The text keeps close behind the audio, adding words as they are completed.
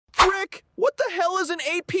Rick? What the hell is an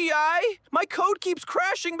API? My code keeps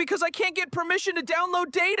crashing because I can't get permission to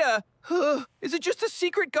download data. Is it just a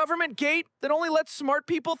secret government gate that only lets smart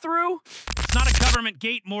people through? It's not a government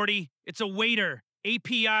gate, Morty. It's a waiter.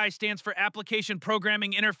 API stands for Application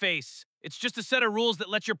Programming Interface. It's just a set of rules that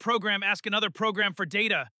let your program ask another program for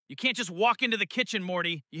data. You can't just walk into the kitchen,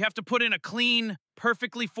 Morty. You have to put in a clean,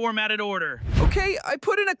 perfectly formatted order. Okay, I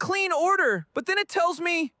put in a clean order, but then it tells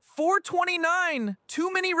me 429,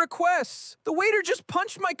 too many requests. The waiter just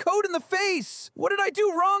punched my code in the face. What did I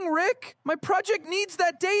do wrong, Rick? My project needs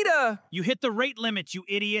that data. You hit the rate limit, you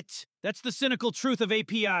idiot. That's the cynical truth of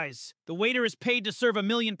APIs. The waiter is paid to serve 1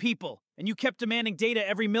 million people, and you kept demanding data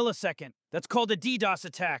every millisecond. That's called a DDoS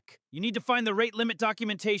attack. You need to find the rate limit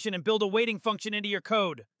documentation and build a waiting function into your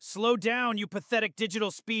code. Slow down, you pathetic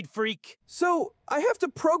digital speed freak. So, I have to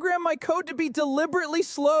program my code to be deliberately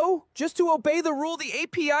slow just to obey the rule the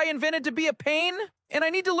API invented to be a pain? And I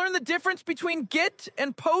need to learn the difference between get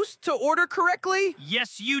and post to order correctly?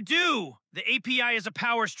 Yes, you do! The API is a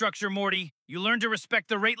power structure, Morty. You learn to respect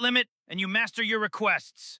the rate limit, and you master your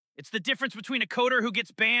requests. It's the difference between a coder who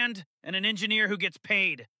gets banned and an engineer who gets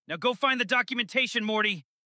paid. Now go find the documentation, Morty.